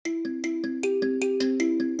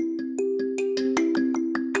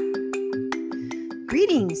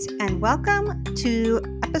Greetings and welcome to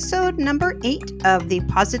episode number 8 of the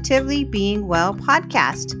Positively Being Well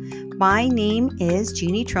podcast. My name is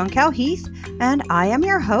Jeannie Troncal Heath and I am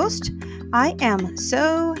your host. I am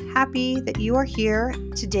so happy that you are here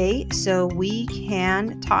today so we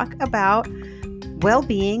can talk about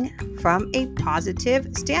well-being from a positive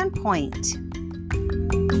standpoint.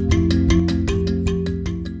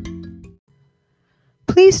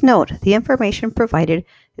 Please note the information provided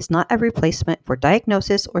is not a replacement for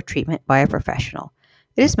diagnosis or treatment by a professional.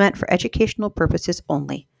 It is meant for educational purposes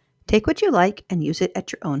only. Take what you like and use it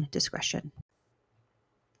at your own discretion.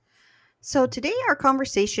 So today our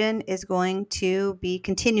conversation is going to be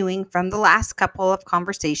continuing from the last couple of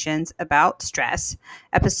conversations about stress.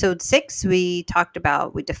 Episode 6, we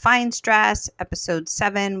defined stress. Episode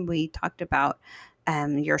 7, we talked about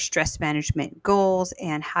your stress management goals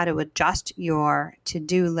and how to adjust your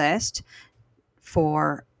to-do list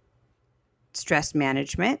for stress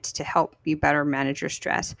management to help you better manage your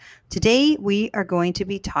stress. Today, we are going to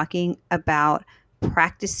be talking about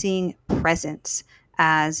practicing presence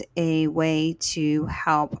as a way to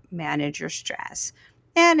help manage your stress.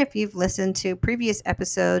 And if you've listened to previous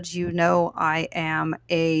episodes, you know I am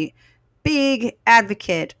a big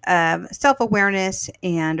advocate of self-awareness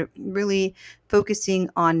and really focusing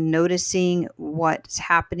on noticing what's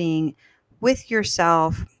happening with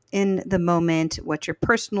yourself in the moment, what your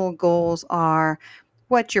personal goals are,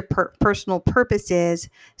 what your personal purpose is.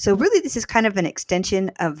 So really this is kind of an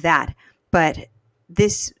extension of that. But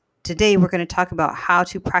today we're going to talk about how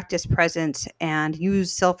to practice presence and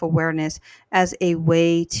use self-awareness as a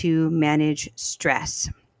way to manage stress.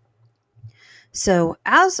 So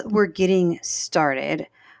as we're getting started,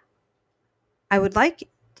 I would like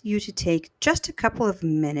you to take just a couple of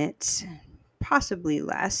minutes, possibly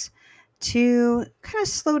less, to kind of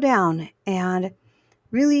slow down and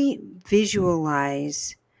really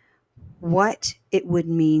visualize what it would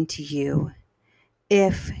mean to you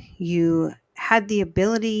if you had the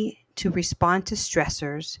ability to respond to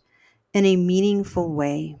stressors in a meaningful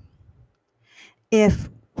way. If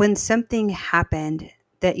when something happened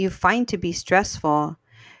that you find to be stressful,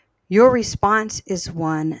 your response is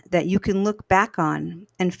one that you can look back on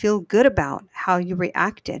and feel good about how you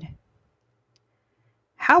reacted.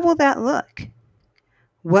 How will that look?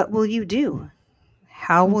 What will you do?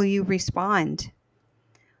 How will you respond?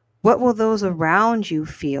 What will those around you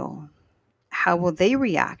feel? How will they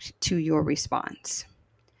react to your response?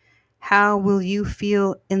 How will you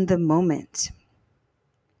feel in the moment?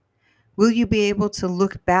 Will you be able to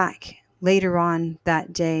look back later on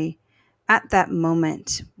that day at that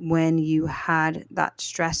moment when you had that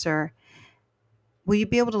stressor? Will you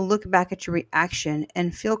be able to look back at your reaction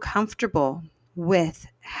and feel comfortable with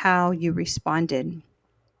how you responded?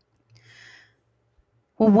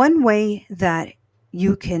 Well, one way that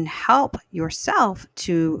you can help yourself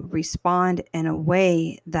to respond in a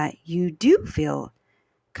way that you do feel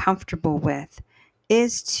comfortable with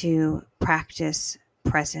is to practice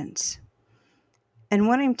presence. And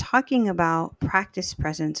when I'm talking about practice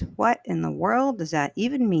presence, what in the world does that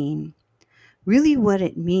even mean? Really what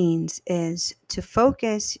it means is to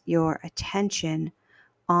focus your attention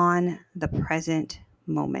on the present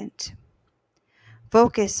moment.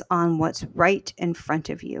 Focus on what's right in front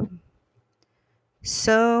of you.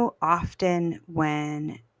 So often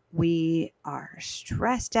when we are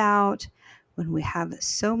stressed out, when we have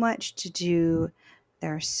so much to do,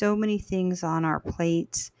 there are so many things on our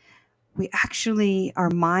plates, our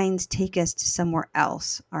minds take us to somewhere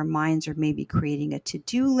else. Our minds are maybe creating a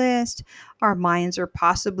to-do list. Our minds are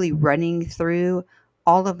possibly running through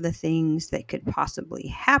all of the things that could possibly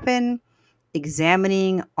happen,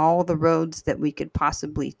 examining all the roads that we could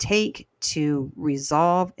possibly take to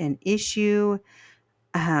resolve an issue.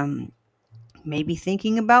 Maybe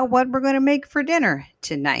thinking about what we're going to make for dinner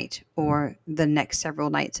tonight or the next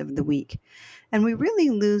several nights of the week. And we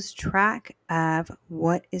really lose track of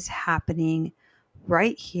what is happening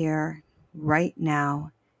right here, right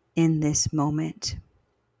now, in this moment.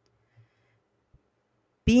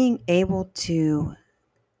 Being able to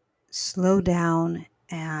slow down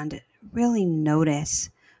and really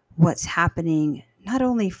notice what's happening, not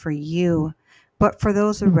only for you, but for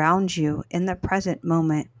those around you in the present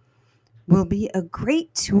moment, will be a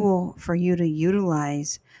great tool for you to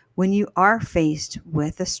utilize when you are faced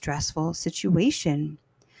with a stressful situation.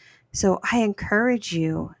 So I encourage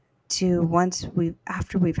you to,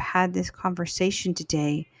 after we've had this conversation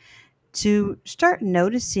today, to start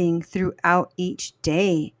noticing throughout each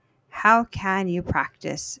day, how can you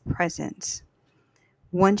practice presence?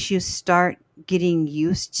 Once you start getting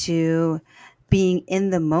used to being in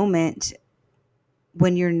the moment,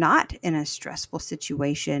 when you're not in a stressful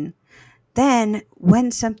situation, then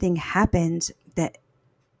when something happens that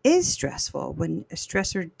is stressful, when a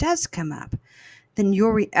stressor does come up, then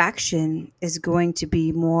your reaction is going to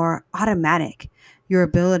be more automatic. Your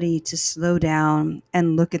ability to slow down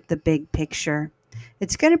and look at the big picture,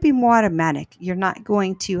 it's going to be more automatic. You're not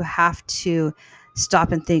going to have to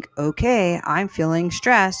stop and think, okay, I'm feeling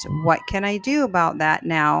stressed. What can I do about that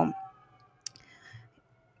now?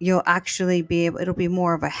 You'll actually be able, it'll be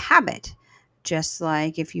more of a habit. Just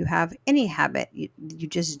like if you have any habit, you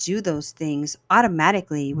just do those things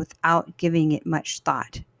automatically without giving it much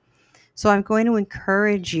thought. So I'm going to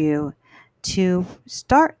encourage you to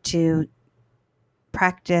start to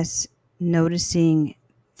practice noticing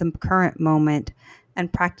the current moment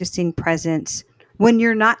and practicing presence when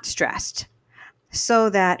you're not stressed, so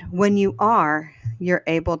that when you are, you're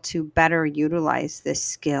able to better utilize this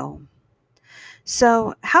skill.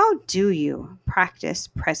 So, how do you practice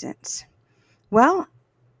presence? Well,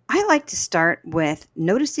 I like to start with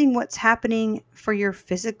noticing what's happening for your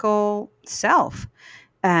physical self,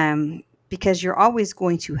 because you're always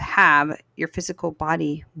going to have your physical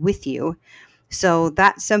body with you. So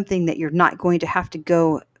that's something that you're not going to have to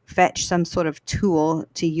go fetch some sort of tool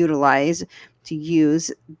to utilize, to use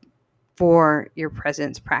for your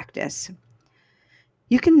presence practice.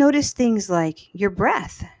 You can notice things like your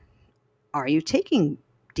breath. Are you taking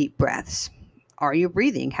deep breaths? Are you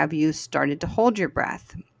breathing? Have you started to hold your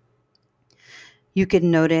breath? You can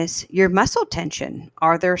notice your muscle tension.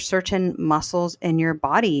 Are there certain muscles in your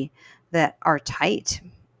body that are tight?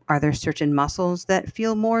 Are there certain muscles that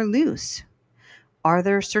feel more loose? Are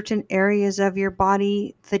there certain areas of your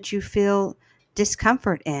body that you feel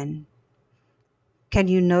discomfort in? Can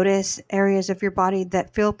you notice areas of your body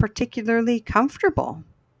that feel particularly comfortable?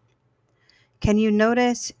 Can you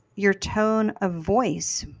notice your tone of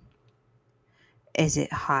voice? Is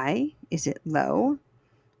it high? Is it low?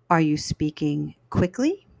 Are you speaking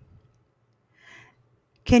quickly?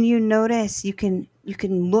 Can you notice, you can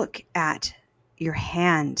look at your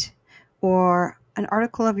hand or an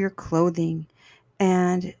article of your clothing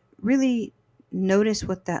and really notice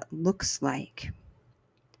what that looks like.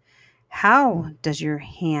 How does your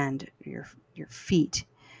hand, your feet,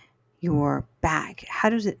 your back, how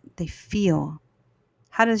does they feel?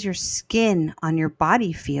 How does your skin on your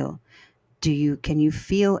body feel? Can you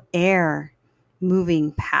feel air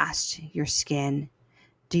moving past your skin?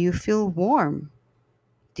 Do you feel warm?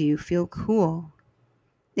 Do you feel cool?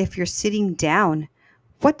 If you're sitting down,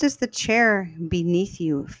 what does the chair beneath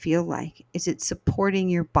you feel like? Is it supporting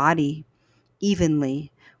your body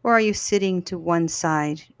evenly, or are you sitting to one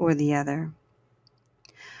side or the other?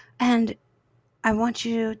 And I want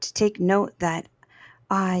you to take note that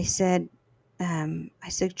I said, I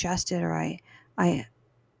suggested, or I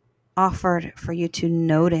offered for you to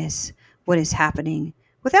notice what is happening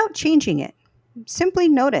without changing it. Simply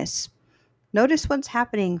notice. Notice what's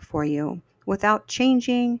happening for you without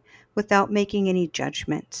changing, without making any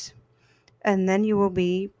judgments. And then you will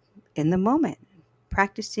be in the moment,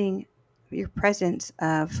 practicing your presence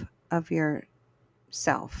of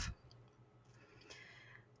yourself.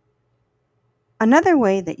 Another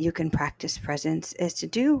way that you can practice presence is to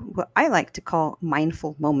do what I like to call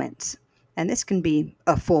mindful moments. And this can be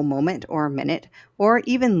a full moment or a minute or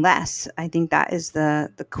even less. I think that is the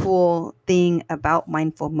cool thing about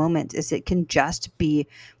mindful moments is it can just be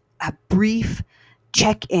a brief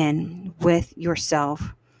check-in with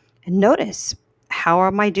yourself and notice, how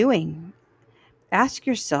am I doing? Ask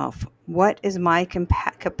yourself, what is my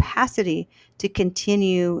capacity to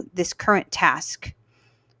continue this current task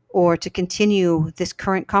or to continue this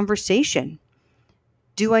current conversation?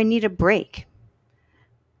 Do I need a break?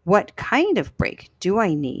 What kind of break do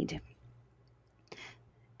I need?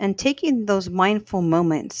 And taking those mindful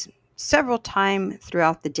moments several times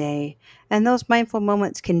throughout the day. And those mindful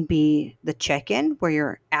moments can be the check-in where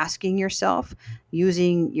you're asking yourself,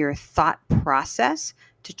 using your thought process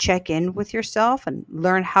to check in with yourself and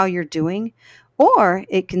learn how you're doing. Or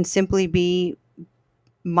it can simply be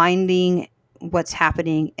minding what's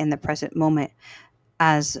happening in the present moment,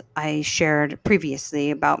 as I shared previously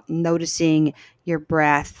about noticing your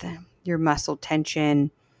breath, your muscle tension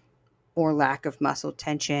or lack of muscle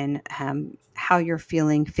tension, how you're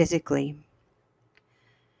feeling physically.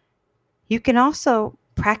 You can also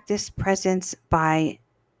practice presence by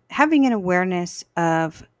having an awareness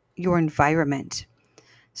of your environment.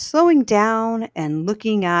 Slowing down and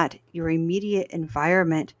looking at your immediate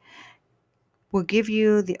environment will give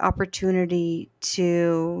you the opportunity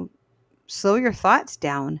to slow your thoughts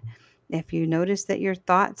down. If you notice that your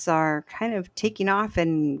thoughts are kind of taking off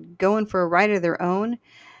and going for a ride of their own,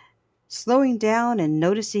 Slowing down and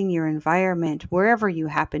noticing your environment wherever you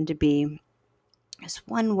happen to be is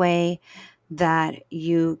one way that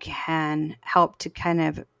you can help to kind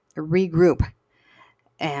of regroup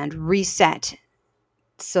and reset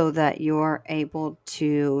so that you're able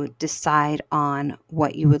to decide on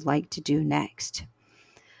what you would like to do next.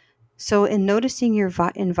 So, in noticing your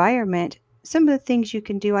environment, some of the things you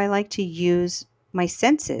can do, I like to use my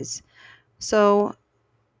senses. So,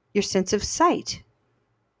 your sense of sight.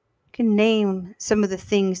 You can name some of the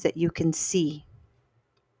things that you can see.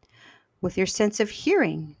 With your sense of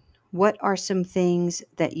hearing, what are some things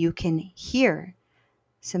that you can hear?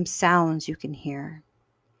 Some sounds you can hear.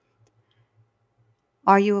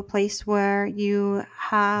 Are you a place where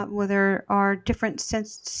there are different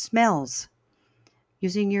smells?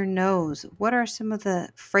 Using your nose, what are some of the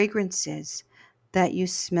fragrances that you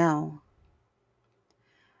smell?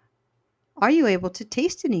 Are you able to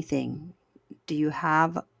taste anything? Do you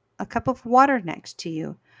have a cup of water next to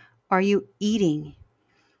you? Are you eating?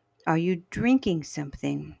 Are you drinking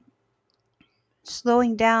something?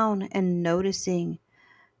 Slowing down and noticing,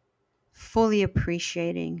 fully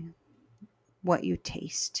appreciating what you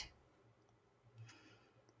taste.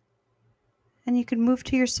 And you can move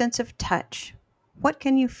to your sense of touch. What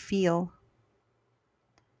can you feel?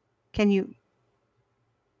 Can you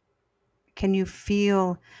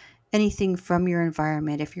feel anything from your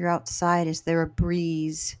environment? If you're outside, is there a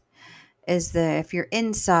breeze? If you're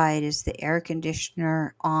inside, is the air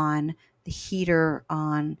conditioner on, the heater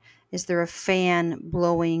on? Is there a fan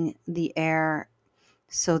blowing the air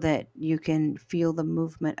so that you can feel the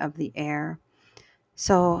movement of the air?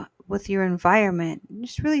 So with your environment,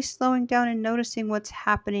 just really slowing down and noticing what's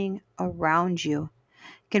happening around you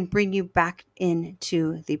can bring you back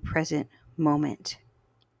into the present moment.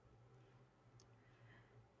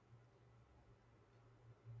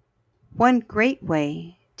 One great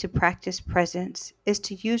way to practice presence is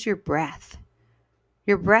to use your breath.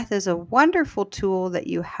 Your breath is a wonderful tool that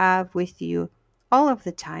you have with you all of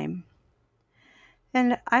the time.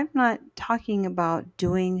 And I'm not talking about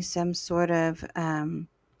doing some sort of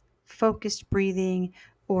focused breathing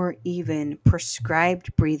or even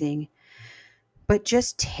prescribed breathing, but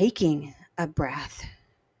just taking a breath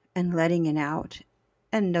and letting it out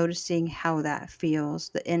and noticing how that feels,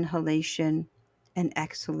 the inhalation and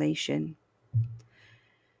exhalation.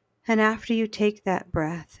 And after you take that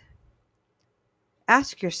breath,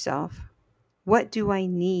 ask yourself, what do I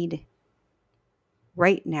need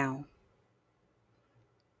right now?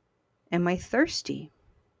 Am I thirsty?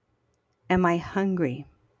 Am I hungry?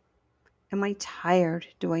 Am I tired?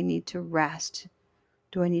 Do I need to rest?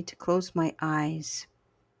 Do I need to close my eyes?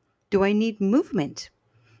 Do I need movement?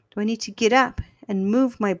 Do I need to get up and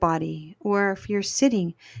move my body? Or if you're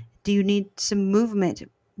sitting, do you need some movement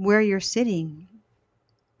where you're sitting?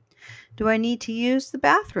 Do I need to use the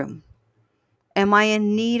bathroom? Am I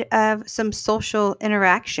in need of some social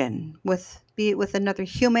interaction be it with another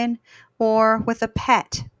human or with a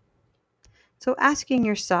pet? So asking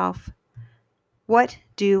yourself, what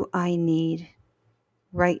do I need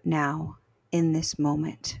right now in this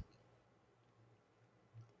moment?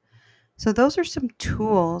 So those are some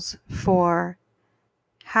tools for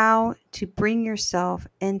how to bring yourself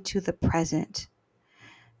into the present.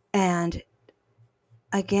 And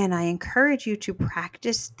again, I encourage you to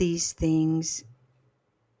practice these things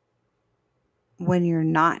when you're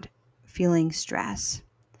not feeling stress,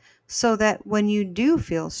 so that when you do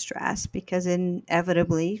feel stress, because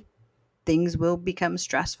inevitably things will become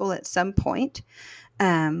stressful at some point,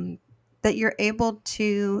 that you're able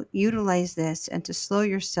to utilize this and to slow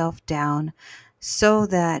yourself down so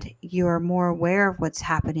that you're more aware of what's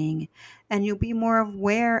happening, and you'll be more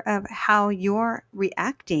aware of how you're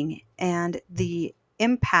reacting and the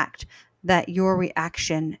impact that your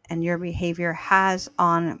reaction and your behavior has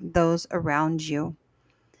on those around you.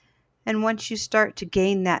 And once you start to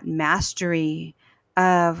gain that mastery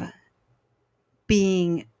of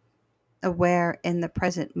being aware in the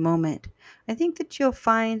present moment, I think that you'll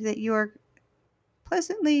find that you're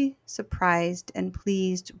pleasantly surprised and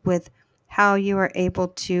pleased with how you are able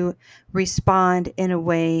to respond in a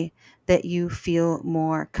way that you feel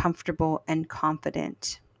more comfortable and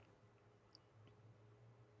confident.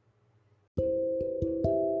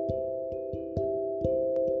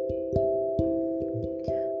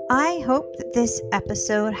 I hope that this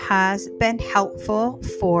episode has been helpful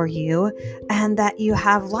for you and that you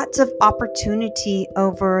have lots of opportunity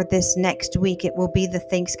over this next week. It will be the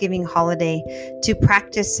Thanksgiving holiday to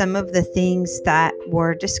practice some of the things that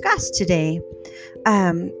were discussed today.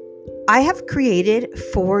 I have created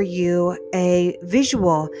for you a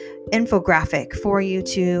visual infographic for you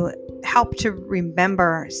to help to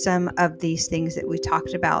remember some of these things that we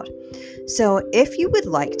talked about. So if you would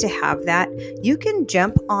like to have that, you can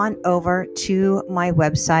jump on over to my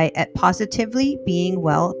website at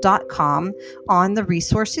positivelybeingwell.com on the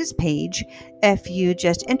resources page. If you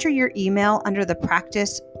just enter your email under the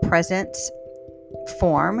practice presence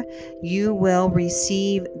form, you will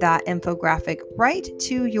receive that infographic right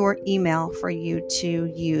to your email for you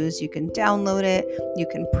to use. You can download it, you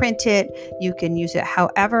can print it, you can use it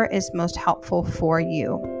however is most helpful for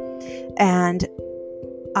you. And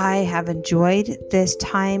I have enjoyed this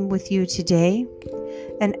time with you today.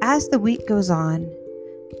 And as the week goes on,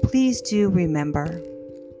 please do remember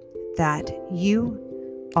that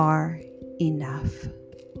you are enough.